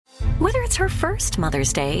Whether it's her first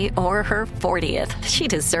Mother's Day or her 40th, she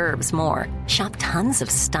deserves more. Shop tons of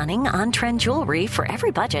stunning on-trend jewelry for every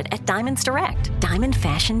budget at Diamonds Direct. Diamond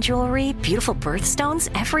fashion jewelry, beautiful birthstones,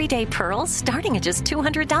 everyday pearls starting at just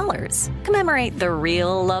 $200. Commemorate the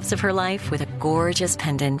real loves of her life with a gorgeous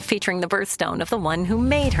pendant featuring the birthstone of the one who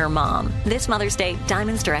made her mom. This Mother's Day,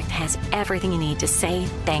 Diamonds Direct has everything you need to say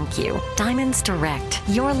thank you. Diamonds Direct.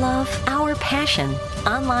 Your love, our passion.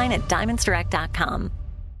 Online at diamondsdirect.com.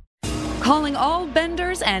 Calling all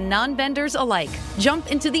benders and non-benders alike.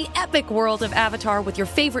 Jump into the epic world of Avatar with your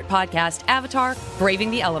favorite podcast, Avatar: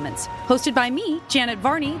 Braving the Elements. Hosted by me, Janet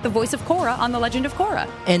Varney, the voice of Korra on The Legend of Korra.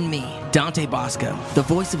 And me, Dante Bosco, the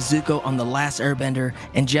voice of Zuko on The Last Airbender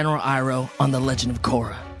and General Iroh on The Legend of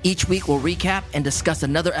Korra. Each week we'll recap and discuss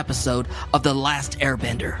another episode of The Last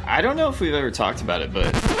Airbender. I don't know if we've ever talked about it,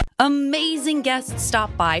 but... Amazing guests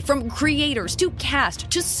stop by, from creators to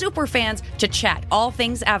cast to super fans to chat all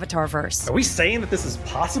things Avatarverse. Are we saying that this is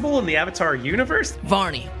possible in the Avatar universe?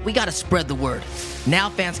 Varney, we gotta spread the word.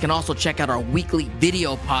 Now fans can also check out our weekly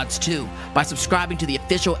video pods too by subscribing to the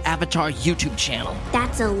official Avatar YouTube channel.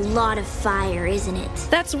 That's a lot of fire, isn't it?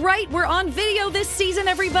 That's right, we're on video this season,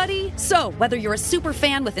 everybody! So, whether you're a super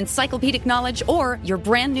fan with encyclopedic knowledge or you're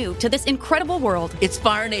brand new to this incredible world, it's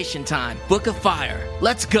Fire Nation time. Book of Fire.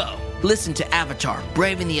 Let's go! Listen to Avatar: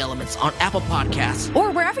 Braving the Elements on Apple Podcasts or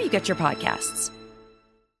wherever you get your podcasts.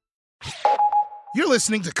 You're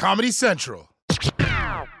listening to Comedy Central.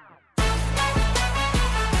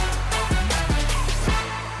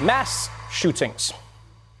 Mass shootings.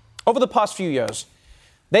 Over the past few years,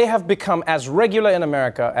 they have become as regular in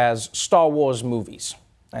America as Star Wars movies.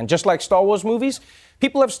 And just like Star Wars movies,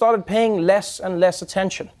 people have started paying less and less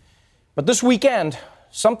attention. But this weekend,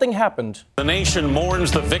 something happened. The nation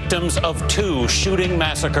mourns the victims of 2 shooting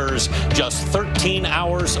massacres just 13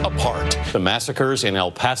 hours apart. The massacres in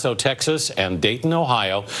El Paso, Texas and Dayton,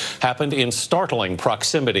 Ohio happened in startling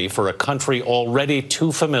proximity for a country already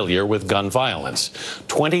too familiar with gun violence.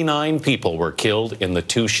 29 people were killed in the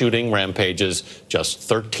 2 shooting rampages just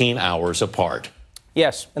 13 hours apart.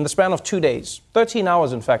 Yes, in the span of 2 days, 13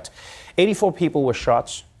 hours in fact, 84 people were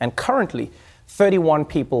shot, and currently 31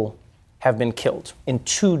 people have been killed in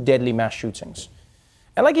 2 deadly mass shootings.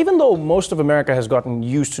 And even though most of America has gotten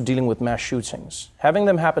used to dealing with mass shootings, having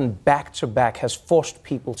them happen back to back has forced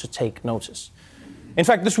people to take notice. In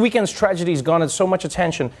fact, this weekend's tragedies garnered so much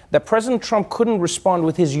attention that President Trump couldn't respond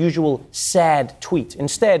with his usual sad tweet.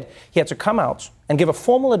 Instead, he had to come out and give a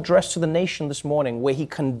formal address to the nation this morning where he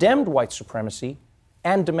condemned white supremacy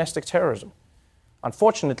and domestic terrorism.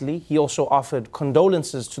 Unfortunately, he also offered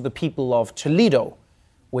condolences to the people of Toledo,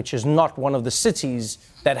 which is not one of the cities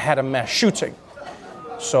that had a mass shooting.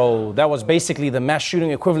 So that was basically the mass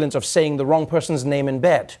shooting equivalent of saying the wrong person's name in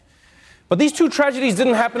bed. But these 2 tragedies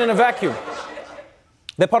didn't happen in a vacuum.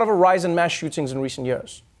 They're part of a rise in mass shootings in recent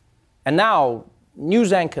years. And now,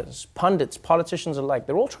 news anchors, pundits, politicians alike,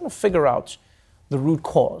 they're all trying to figure out the root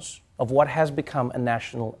cause of what has become a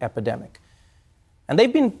national epidemic. And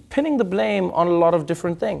they've been pinning the blame on a lot of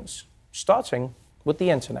different things, starting with the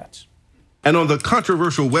internet. And on the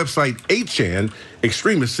controversial website 8chan,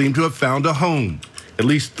 extremists seem to have found a home. At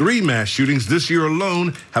least 3 mass shootings this year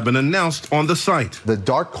alone have been announced on the site. The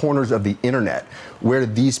dark corners of the internet, where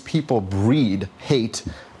these people breed hate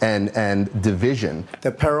and division.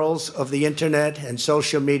 The perils of the internet and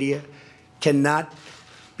social media cannot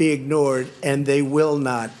be ignored, and they will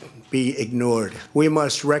not be ignored. We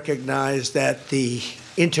must recognize that the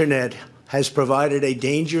internet has provided a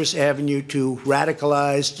dangerous avenue to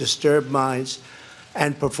radicalize disturbed minds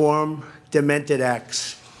and perform demented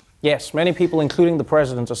acts. Yes, many people, including the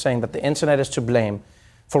president, are saying that the internet is to blame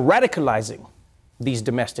for radicalizing these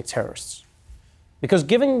domestic terrorists. Because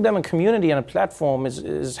giving them a community and a platform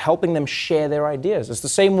is helping them share their ideas. It's the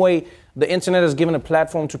same way the internet has given a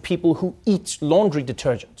platform to people who eat laundry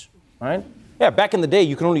detergent, right? Yeah, back in the day,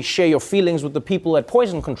 you could only share your feelings with the people at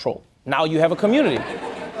Poison Control. Now you have a community.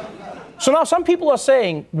 So now some people are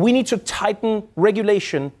saying we need to tighten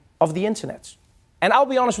regulation of the internet. And I'll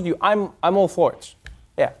be honest with you, I'm all for it.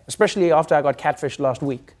 Yeah, especially after I got catfished last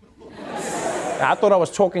week. I thought I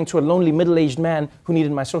was talking to a lonely middle-aged man who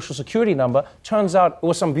needed my social security number. Turns out it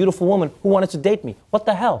was some beautiful woman who wanted to date me. What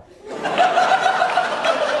the hell?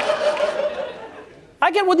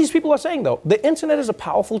 I get what these people are saying, though. The internet is a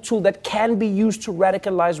powerful tool that can be used to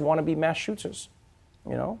radicalize wannabe mass shooters.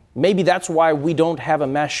 You know, maybe that's why we don't have a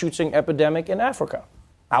mass shooting epidemic in Africa.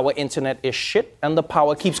 Our internet is shit and the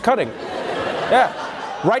power keeps cutting. Yeah.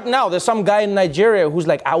 Right now, there's some guy in Nigeria who's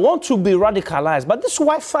like, I want to be radicalized, but this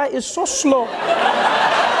Wi-Fi is so slow.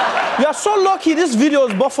 You are so lucky this video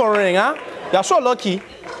is buffering, huh? You are so lucky.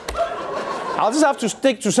 I'll just have to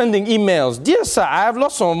stick to sending emails. Dear sir, I have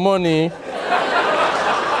lost some money.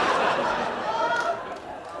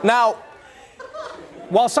 Now,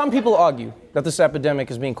 while some people argue that this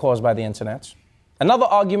epidemic is being caused by the internet, another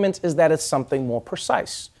argument is that it's something more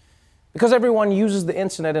precise. Because everyone uses the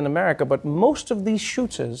internet in America, but most of these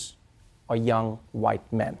shooters are young white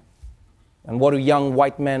men. And what do young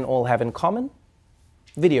white men all have in common?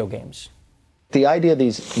 Video games. The idea of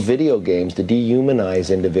these video games to dehumanize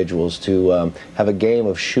individuals, to have a game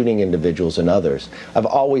of shooting individuals and others, I've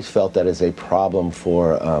always felt that is a problem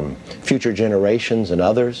for future generations and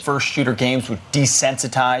others. First shooter games would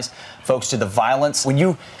desensitize folks to the violence. When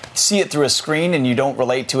you see it through a screen and you don't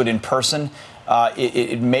relate to it in person,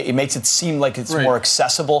 it makes it seem like it's more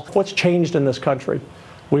accessible. What's changed in this country?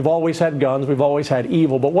 We've always had guns, we've always had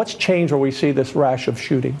evil, but what's changed where we see this rash of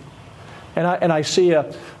shooting? And I see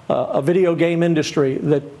a video game industry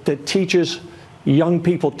that teaches young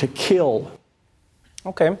people to kill.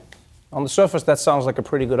 Okay. On the surface, that sounds like a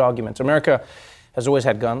pretty good argument. America has always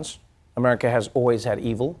had guns. America has always had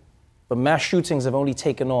evil. But mass shootings have only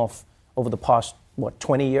taken off over the past,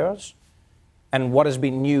 20 years? And what has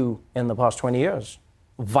been new in the past 20 years?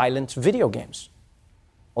 Violent video games.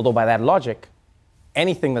 Although by that logic,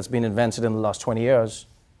 anything that's been invented in the last 20 years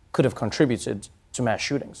could have contributed to mass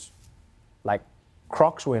shootings. Like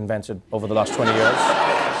Crocs were invented over the last 20 years.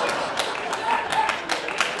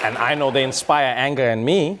 And I know they inspire anger in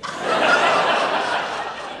me.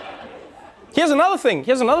 Here's another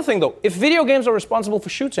thing though. If video games are responsible for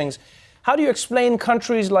shootings, how do you explain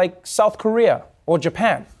countries like South Korea or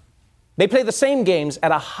Japan? They play the same games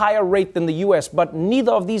at a higher rate than the US, but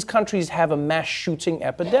neither of these countries have a mass shooting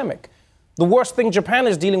epidemic. The worst thing Japan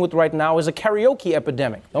is dealing with right now is a karaoke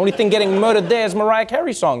epidemic. The only thing getting murdered there is Mariah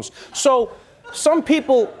Carey songs. So some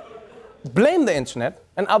people blame the internet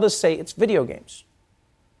and others say it's video games.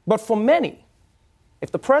 But for many, if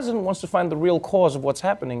the president wants to find the real cause of what's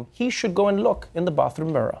happening, he should go and look in the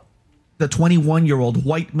bathroom mirror. The 21-year-old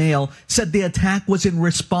white male said the attack was in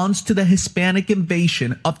response to the Hispanic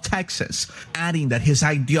invasion of Texas, adding that his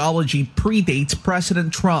ideology predates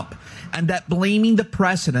President Trump and that blaming the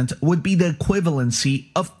president would be the equivalency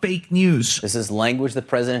of fake news. This is language the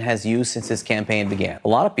president has used since his campaign began. A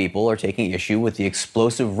lot of people are taking issue with the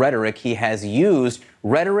explosive rhetoric he has used,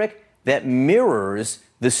 rhetoric that mirrors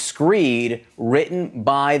the screed written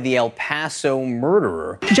by the El Paso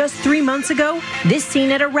murderer. Just 3 months ago, this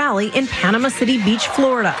scene at a rally in Panama City Beach,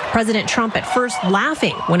 Florida. President Trump at first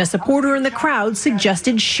laughing when a supporter in the crowd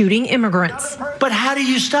suggested shooting immigrants. But how do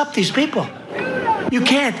you stop these people? You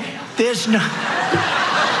can't. There's no...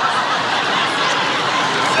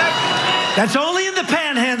 That's only in the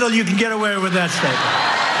panhandle you can get away with that statement.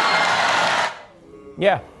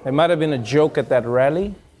 Yeah, it might have been a joke at that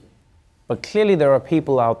rally, but clearly there are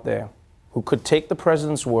people out there who could take the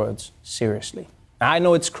president's words seriously. Now, I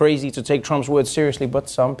know it's crazy to take Trump's words seriously, but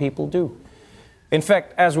some people do. In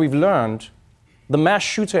fact, as we've learned, the mass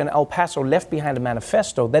shooter in El Paso left behind a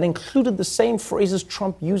manifesto that included the same phrases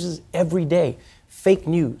Trump uses every day: fake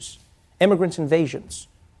news, immigrant invasions.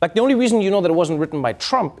 Like, the only reason you know that it wasn't written by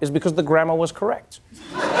Trump is because the grammar was correct.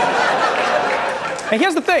 And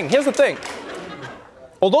here's the thing.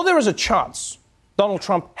 Although there is a chance Donald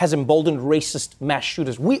Trump has emboldened racist mass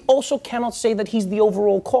shooters, we also cannot say that he's the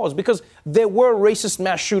overall cause, because there were racist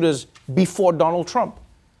mass shooters before Donald Trump.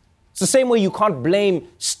 It's the same way you can't blame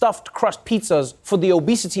stuffed crust pizzas for the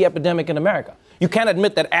obesity epidemic in America. You can't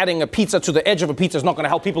admit that adding a pizza to the edge of a pizza is not going to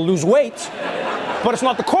help people lose weight, but it's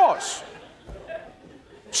not the cause.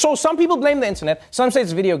 So some people blame the internet, some say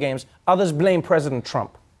it's video games, others blame President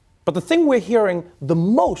Trump. But the thing we're hearing the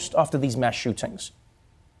most after these mass shootings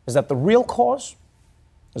is that the real cause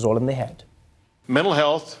is all in the head. Mental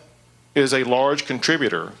health is a large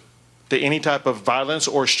contributor to any type of violence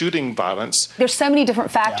or shooting violence. There's so many different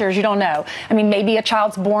factors you don't know. I mean, maybe a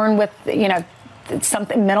child's born with,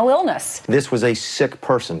 something, mental illness. This was a sick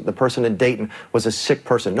person. The person in Dayton was a sick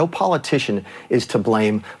person. No politician is to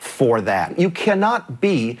blame for that. You cannot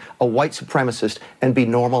be a white supremacist and be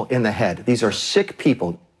normal in the head. These are sick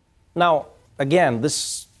people. Now, again,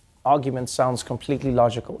 this argument sounds completely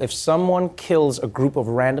logical. If someone kills a group of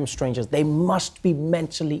random strangers, they must be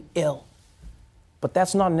mentally ill. But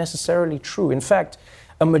that's not necessarily true. In fact,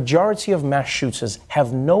 a majority of mass shooters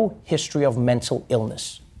have no history of mental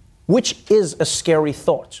illness, which is a scary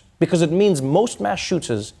thought, because it means most mass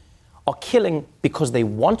shooters are killing because they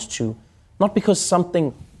want to, not because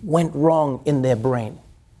something went wrong in their brain.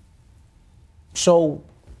 So,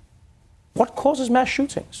 what causes mass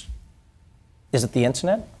shootings? Is it the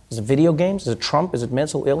internet? Is it video games? Is it Trump? Is it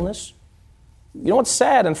mental illness? You know what's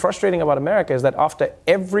sad and frustrating about America is that after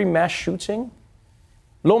every mass shooting,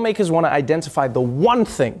 lawmakers want to identify the one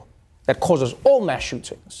thing that causes all mass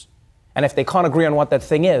shootings. And if they can't agree on what that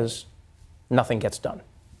thing is, nothing gets done.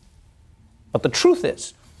 But the truth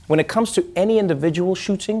is, when it comes to any individual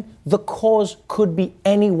shooting, the cause could be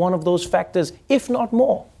any one of those factors, if not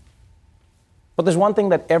more. But there's one thing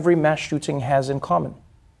that every mass shooting has in common.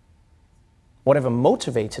 Whatever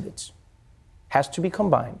motivated it has to be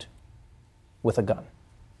combined with a gun.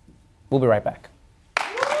 We'll be right back.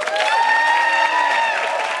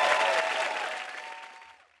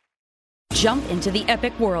 Jump into the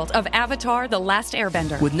epic world of Avatar: The Last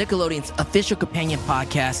Airbender. With Nickelodeon's official companion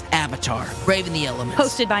podcast, Avatar, Braving the Elements.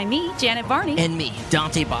 Hosted by me, Janet Varney. And me,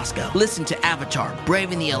 Dante Bosco. Listen to Avatar,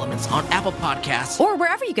 Braving the Elements on Apple Podcasts. Or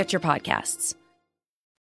wherever you get your podcasts.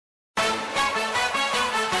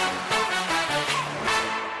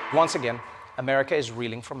 Once again, America is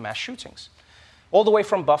reeling from mass shootings. All the way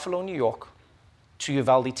from Buffalo, New York, to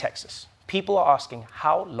Uvalde, Texas. People are asking,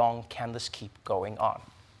 how long can this keep going on?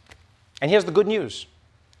 And here's the good news.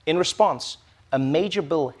 In response, a major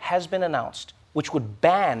bill has been announced which would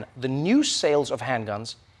ban the new sales of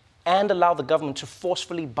handguns and allow the government to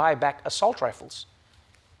forcefully buy back assault rifles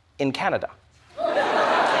in Canada.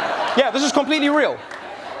 Yeah, this is completely real.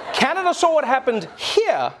 Canada saw what happened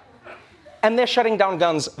here, and they're shutting down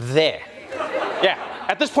guns there. Yeah,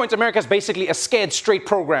 at this point, America is basically a scared straight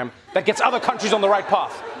program that gets other countries on the right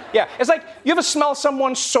path. Yeah, it's like, you ever smell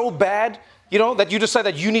someone so bad, you know, that you decide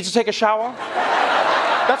that you need to take a shower?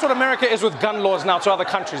 That's what America is with gun laws now to other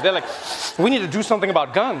countries. They're like, we need to do something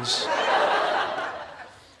about guns.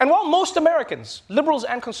 And while most Americans, liberals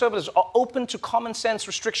and conservatives, are open to common sense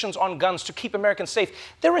restrictions on guns to keep Americans safe,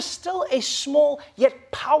 there is still a small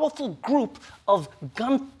yet powerful group of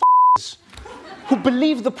gun f***ers who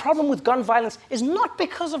believe the problem with gun violence is not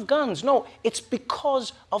because of guns. No, it's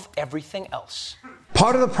because of everything else.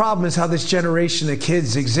 Part of the problem is how this generation of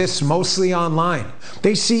kids exists mostly online.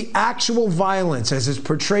 They see actual violence as it's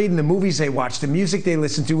portrayed in the movies they watch, the music they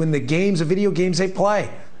listen to, and the games, the video games they play.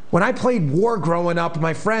 When I played war growing up with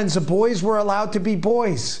my friends, the boys were allowed to be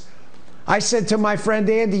boys. I said to my friend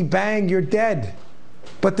Andy, bang, you're dead.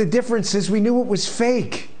 But the difference is we knew it was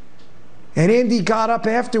fake. And Andy got up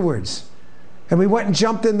afterwards. And we went and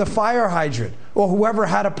jumped in the fire hydrant, or whoever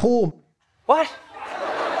had a pool. What?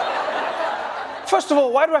 First of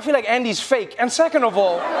all, why do I feel like Andy's fake? And second of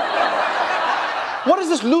all, what is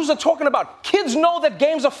this loser talking about? Kids know that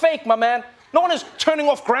games are fake, my man. No one is turning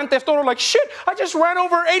off Grand Theft Auto like, shit, I just ran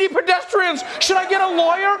over 80 pedestrians. Should I get a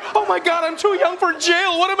lawyer? Oh my God, I'm too young for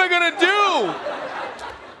jail. What am I gonna do?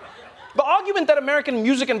 The argument that American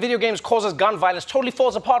music and video games causes gun violence totally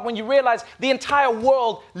falls apart when you realize the entire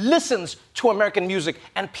world listens to American music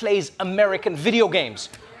and plays American video games.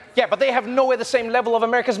 Yeah, but they have nowhere the same level of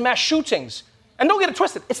America's mass shootings. And don't get it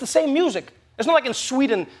twisted, it's the same music. It's not like in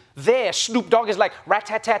Sweden, there, Snoop Dogg is like,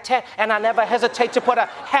 rat-tat-tat-tat, and I never hesitate to put a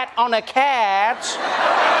hat on a cat.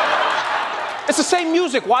 It's the same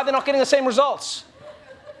music. Why are they not getting the same results?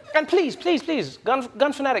 And please, please, please,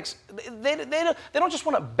 gun fanatics, they don't just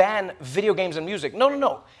want to ban video games and music. No, no,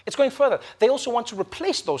 no. It's going further. They also want to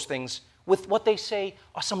replace those things with what they say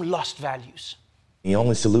are some lost values. The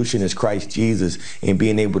only solution is Christ Jesus and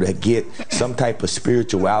being able to get some type of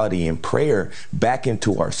spirituality and prayer back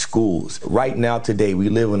into our schools. Right now, today, we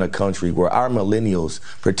live in a country where our millennials'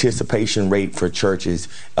 participation rate for churches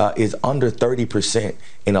is under 30%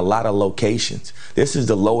 in a lot of locations. This is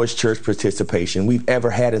the lowest church participation we've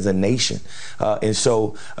ever had as a nation. And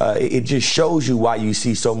so it just shows you why you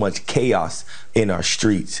see so much chaos in our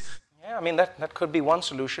streets. Yeah, I mean, that could be one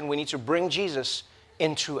solution. We need to bring Jesus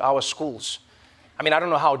into our schools. I mean, I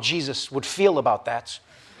don't know how Jesus would feel about that.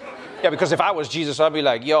 Yeah, because if I was Jesus, I'd be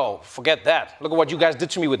like, yo, forget that. Look at what you guys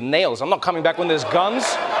did to me with nails. I'm not coming back when there's guns.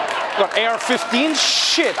 Got AR-15.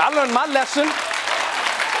 Shit, I learned my lesson.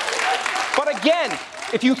 But again,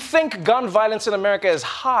 if you think gun violence in America is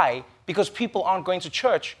high because people aren't going to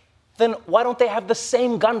church, then why don't they have the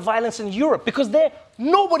same gun violence in Europe? Because there,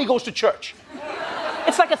 nobody goes to church.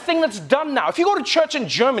 It's like a thing that's done now. If you go to church in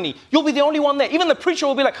Germany, you'll be the only one there. Even the preacher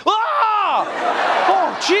will be like, ah!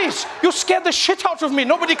 Oh, jeez, you scared the shit out of me.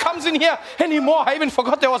 Nobody comes in here anymore. I even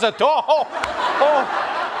forgot there was a door.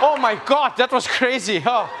 Oh my God, that was crazy.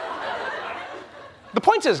 Oh. The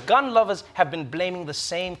point is, gun lovers have been blaming the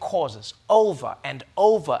same causes over and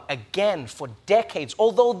over again for decades,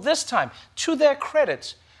 although this time, to their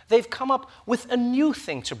credit, they've come up with a new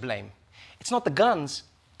thing to blame. It's not the guns,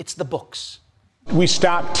 it's the books. We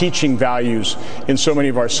stopped teaching values in so many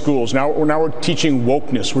of our schools. Now we're teaching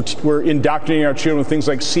wokeness. We're indoctrinating our children with things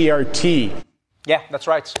like CRT. Yeah, that's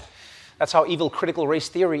right. That's how evil critical race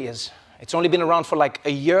theory is. It's only been around for like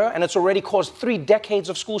a year, and it's already caused 3 decades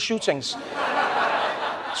of school shootings.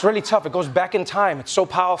 It's really tough. It goes back in time. It's so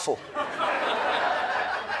powerful.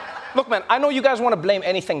 Look, man, I know you guys want to blame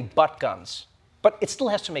anything but guns, but it still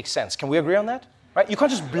has to make sense. Can we agree on that? Right? You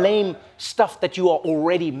can't just blame stuff that you are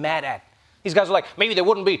already mad at. These guys are like, maybe there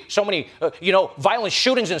wouldn't be so many, violent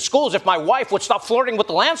shootings in schools if my wife would stop flirting with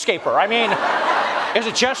the landscaper. I mean, is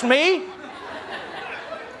it just me?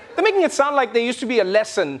 They're making it sound like there used to be a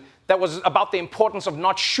lesson that was about the importance of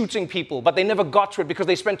not shooting people, but they never got to it because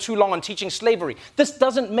they spent too long on teaching slavery. This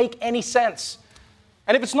doesn't make any sense.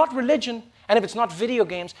 And if it's not religion, and if it's not video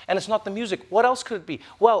games, and it's not the music, what else could it be?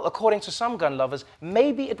 Well, according to some gun lovers,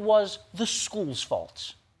 maybe it was the school's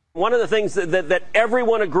fault. One of the things that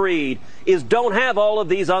everyone agreed is don't have all of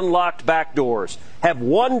these unlocked back doors. Have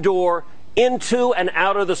one door into and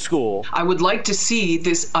out of the school. I would like to see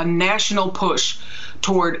a national push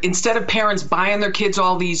toward, instead of parents buying their kids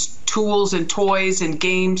all these tools and toys and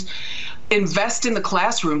games, invest in the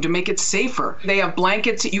classroom to make it safer. They have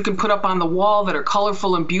blankets that you can put up on the wall that are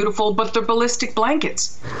colorful and beautiful, but they're ballistic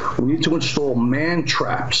blankets. We need to install man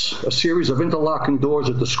traps, a series of interlocking doors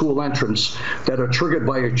at the school entrance that are triggered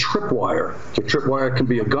by a tripwire. The tripwire can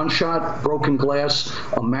be a gunshot, broken glass,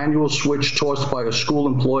 a manual switch tossed by a school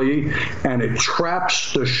employee, and it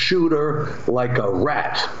traps the shooter like a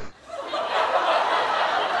rat.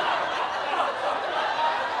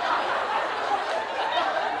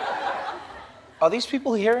 Are these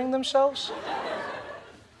people hearing themselves?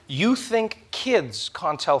 You think kids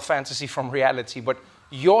can't tell fantasy from reality, but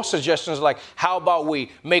your suggestions are like, how about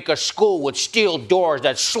we make a school with steel doors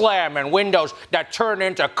that slam and windows that turn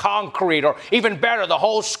into concrete, or even better, the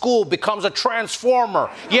whole school becomes a transformer.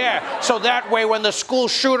 Yeah, so that way when the school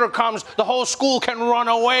shooter comes, the whole school can run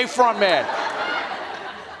away from it.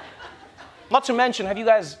 Not to mention, have you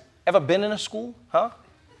guys ever been in a school, huh?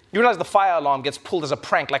 You realize the fire alarm gets pulled as a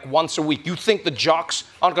prank like once a week. You think the jocks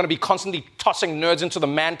aren't going to be constantly tossing nerds into the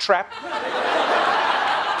man trap?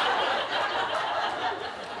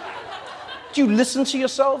 Do you listen to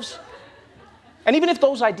yourselves? And even if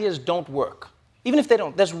those ideas don't work, even if they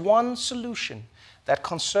don't, there's one solution that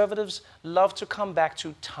conservatives love to come back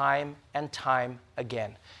to time and time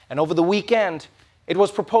again. And over the weekend, it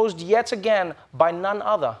was proposed yet again by none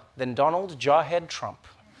other than Donald Jarhead Trump.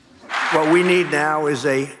 What we need now is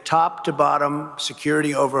a top-to-bottom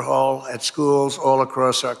security overhaul at schools all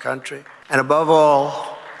across our country. And above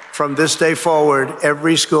all, from this day forward,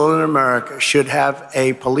 every school in America should have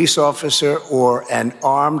a police officer or an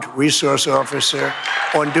armed resource officer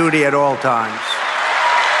on duty at all times.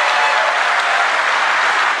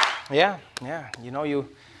 Yeah. You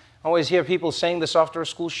always hear people saying this after a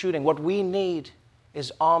school shooting. What we need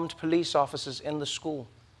is armed police officers in the school.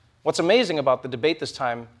 What's amazing about the debate this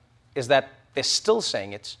time is that they're still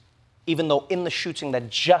saying it, even though in the shooting that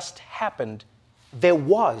just happened, there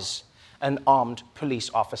was an armed police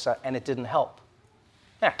officer and it didn't help.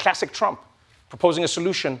 Yeah, classic Trump, proposing a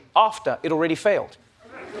solution after it already failed.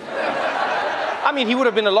 I mean, he would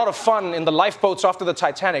have been a lot of fun in the lifeboats after the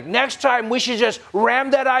Titanic. Next time, we should just ram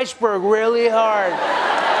that iceberg really hard.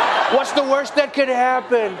 What's the worst that could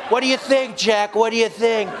happen? What do you think, Jack? What do you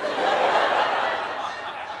think?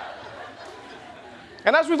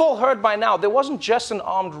 And as we've all heard by now, there wasn't just an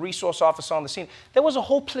armed resource officer on the scene. There was a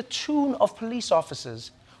whole platoon of police officers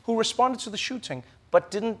who responded to the shooting but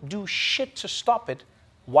didn't do shit to stop it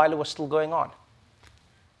while it was still going on.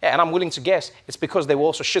 Yeah, and I'm willing to guess it's because they were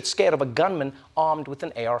also shit scared of a gunman armed with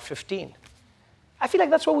an AR-15. I feel like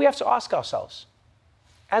that's what we have to ask ourselves.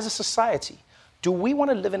 As a society, do we want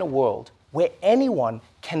to live in a world where anyone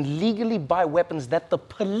can legally buy weapons that the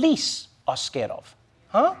police are scared of?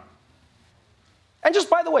 Huh? And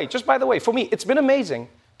just by the way, for me, it's been amazing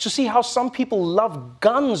to see how some people love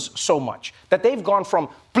guns so much that they've gone from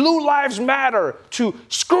Blue Lives Matter to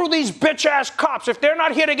screw these bitch-ass cops. If they're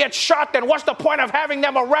not here to get shot, then what's the point of having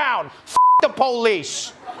them around? F*** the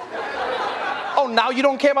police. Oh, now you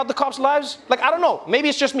don't care about the cops' lives? Like, I don't know. Maybe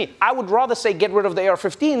it's just me. I would rather say get rid of the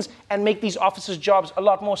AR-15s and make these officers' jobs a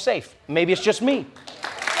lot more safe. Maybe it's just me.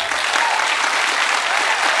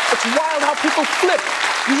 It's wild how people flip.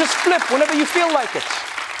 You just flip whenever you feel like it.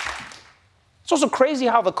 It's also crazy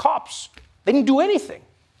how the cops, they didn't do anything,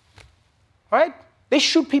 right? They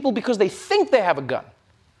shoot people because they think they have a gun.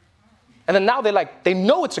 And then now they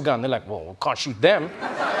know it's a gun. They're like, well, we can't shoot them.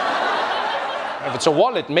 If it's a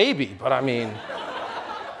wallet, maybe, but I mean.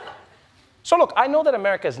 So look, I know that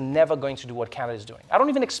America is never going to do what Canada is doing. I don't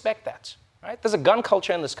even expect that, right? There's a gun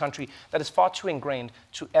culture in this country that is far too ingrained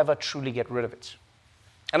to ever truly get rid of it.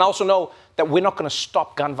 And I also know that we're not going to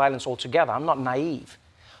stop gun violence altogether. I'm not naive.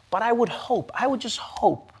 But I would just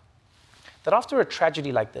hope that after a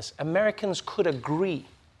tragedy like this, Americans could agree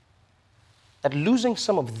that losing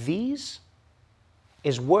some of these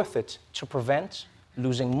is worth it to prevent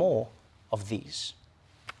losing more of these.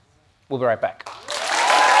 We'll be right back.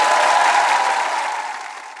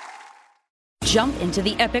 Jump into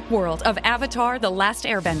the epic world of Avatar: The Last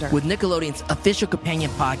Airbender. With Nickelodeon's official companion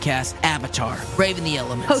podcast, Avatar: Braving the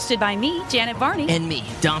Elements. Hosted by me, Janet Varney. And me,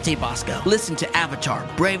 Dante Bosco. Listen to Avatar: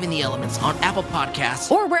 Braving the Elements on Apple Podcasts.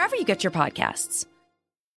 Or wherever you get your podcasts.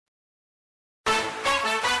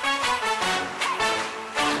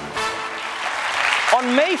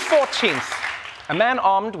 On May 14th, a man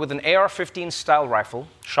armed with an AR-15 style rifle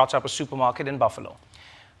shot up a supermarket in Buffalo.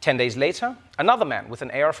 10 days later, another man with an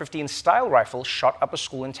AR-15 style rifle shot up a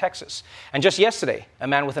school in Texas. And just yesterday, a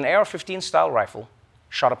man with an AR-15 style rifle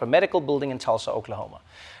shot up a medical building in Tulsa, Oklahoma.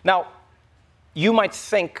 Now, you might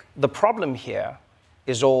think the problem here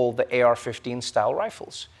is all the AR-15 style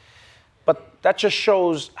rifles. But that just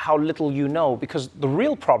shows how little you know, because the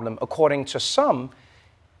real problem, according to some,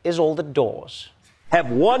 is all the doors. Have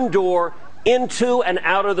one door into and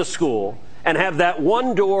out of the school, and have that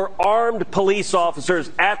one door armed police officers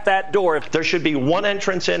at that door. There should be one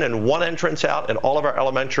entrance in and one entrance out in all of our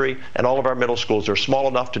elementary and all of our middle schools. They're small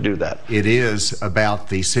enough to do that. It is about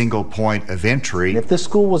the single point of entry. If this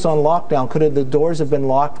school was on lockdown, could the doors have been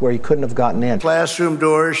locked where you couldn't have gotten in? Classroom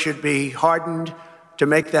doors should be hardened to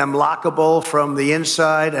make them lockable from the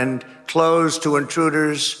inside and closed to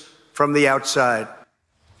intruders from the outside.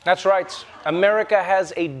 That's right. America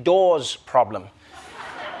has a doors problem.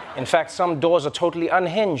 In fact, some doors are totally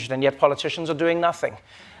unhinged, and yet politicians are doing nothing.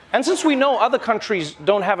 And since we know other countries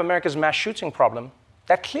don't have America's mass shooting problem,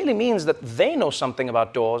 that clearly means that they know something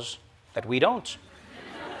about doors that we don't.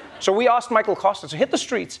 So we asked Michael Costa to hit the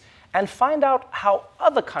streets and find out how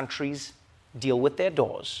other countries deal with their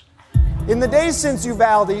doors. In the days since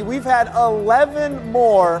Uvalde, we've had 11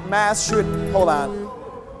 more mass shootings. Hold on.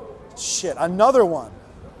 Shit, another one.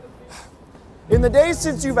 In the days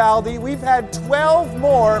since Uvalde, we've had 12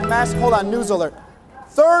 more mass... Hold on, news alert.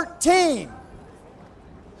 13!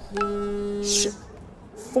 Shit.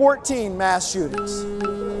 14 mass shootings.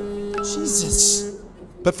 Jesus.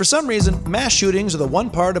 But for some reason, mass shootings are the one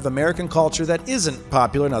part of American culture that isn't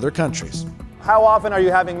popular in other countries. How often are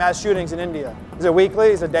you having mass shootings in India? Is it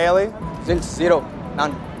weekly? Is it daily? Since zero.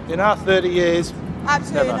 None. In our 30 years.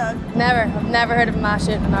 Absolutely none. Never. I've never heard of a mass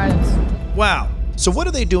shooting in Ireland. Wow. So what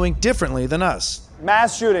are they doing differently than us?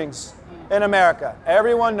 Mass shootings in America.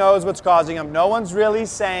 Everyone knows what's causing them. No one's really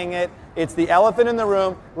saying it. It's the elephant in the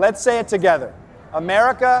room. Let's say it together.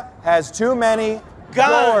 America has too many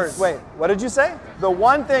doors. Wait, what did you say? The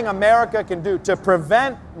one thing America can do to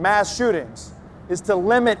prevent mass shootings is to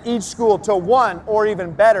limit each school to one, or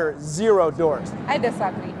even better, 0 doors. I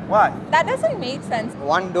disagree. Why? That doesn't make sense.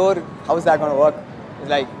 One door, how is that going to work? It's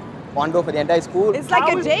like one door for the entire school. It's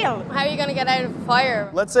like a jail. How are you going to get out of a fire?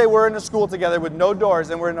 Let's say we're in a school together with no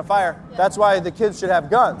doors and we're in a fire. Yeah. That's why the kids should have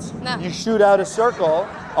guns. No. You shoot out a circle.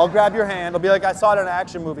 I'll grab your hand. I'll be like, I saw it in an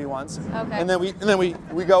action movie once. Okay. And then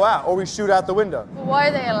we go out, or we shoot out the window. But why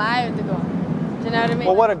are they allowed to go? Do you know what I mean?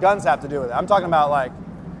 Well, what do guns have to do with it? I'm talking about like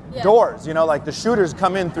doors. You know, like the shooters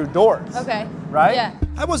come in through doors. Okay. Right? Yeah.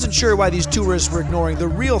 I wasn't sure why these tourists were ignoring the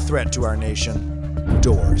real threat to our nation: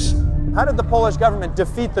 doors. How did the Polish government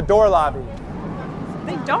defeat the door lobby?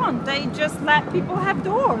 They don't. They just let people have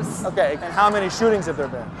doors. Okay, and how many shootings have there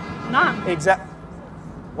been? None.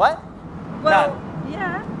 What? Well, None.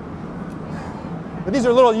 Yeah. But these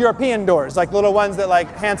are little European doors, like little ones that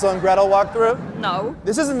like Hansel and Gretel walked through? No.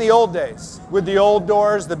 This isn't the old days, with the old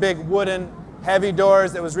doors, the big wooden, heavy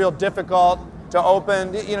doors that was real difficult to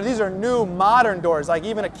open. You know, these are new, modern doors, like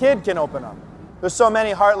even a kid can open them. There's so many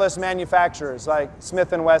heartless manufacturers, like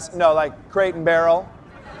Smith & Wesson, like Crate and Barrel.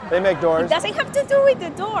 They make doors. It doesn't have to do with the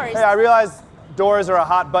doors. Hey, I realize doors are a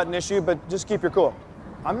hot button issue, but just keep your cool.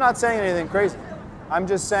 I'm not saying anything crazy. I'm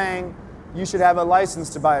just saying you should have a license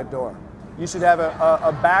to buy a door. You should have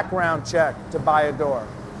a background check to buy a door.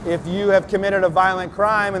 If you have committed a violent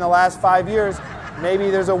crime in the last 5 years, maybe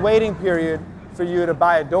there's a waiting period for you to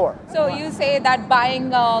buy a door. So you say that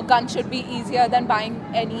buying a gun should be easier than buying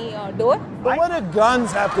any door? But what do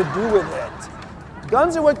guns have to do with it?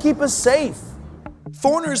 Guns are what keep us safe.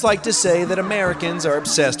 Foreigners like to say that Americans are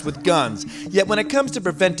obsessed with guns, yet when it comes to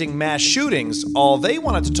preventing mass shootings, all they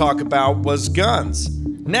wanted to talk about was guns.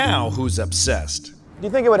 Now, who's obsessed? Do you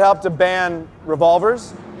think it would help to ban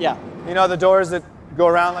revolvers? Yeah. You know, the doors that go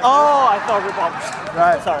around like I thought revolvers.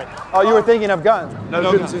 Right. Sorry. Oh, you were thinking of guns. No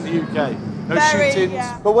guns in the UK. No shootings.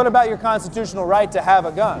 Yeah. But what about your constitutional right to have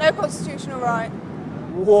a gun? No constitutional right.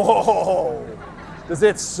 Whoa. Does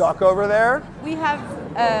it suck over there? We have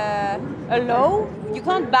a law. You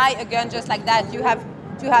can't buy a gun just like that. You have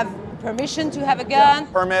to have permission to have a gun.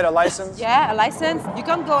 Yeah. Permit, a license? Yeah, a license. You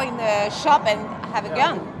can't go in the shop and have a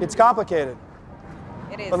gun. It's complicated.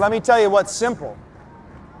 It is. But let me tell you what's simple.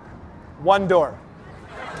 One door.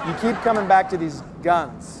 You keep coming back to these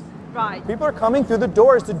guns. Right. People are coming through the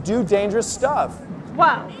doors to do dangerous stuff.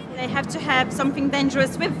 Well, they have to have something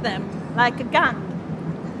dangerous with them, like a gun.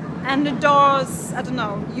 And the doors, I don't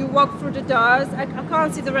know, you walk through the doors. I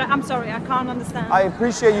can't see I'm sorry, I can't understand. I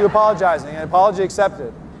appreciate you apologizing. An apology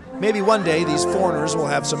accepted. Maybe one day these foreigners will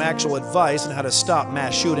have some actual advice on how to stop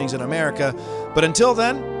mass shootings in America. But until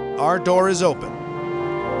then, our door is open.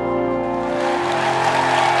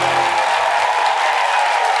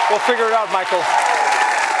 We'll figure it out, Michael.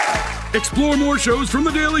 Explore more shows from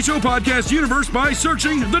The Daily Show podcast universe by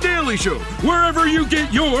searching The Daily Show wherever you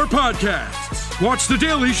get your podcasts. Watch The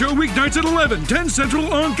Daily Show weeknights at 11, 10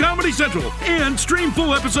 Central on Comedy Central, and stream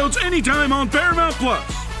full episodes anytime on Paramount+.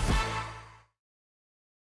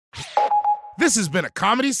 This has been a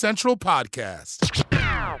Comedy Central podcast.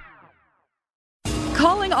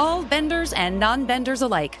 Calling all benders and non-benders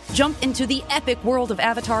alike. Jump into the epic world of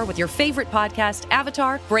Avatar with your favorite podcast,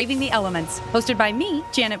 Avatar, Braving the Elements. Hosted by me,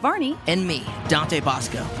 Janet Varney. And me, Dante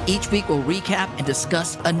Bosco. Each week we'll recap and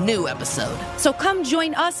discuss a new episode. So come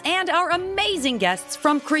join us and our amazing guests,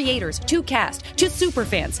 from creators to cast to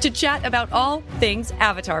superfans, to chat about all things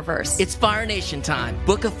Avatarverse. It's Fire Nation time.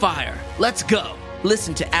 Book of Fire. Let's go.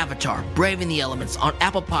 Listen to Avatar, Braving the Elements on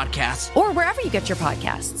Apple Podcasts. Or wherever you get your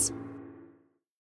podcasts.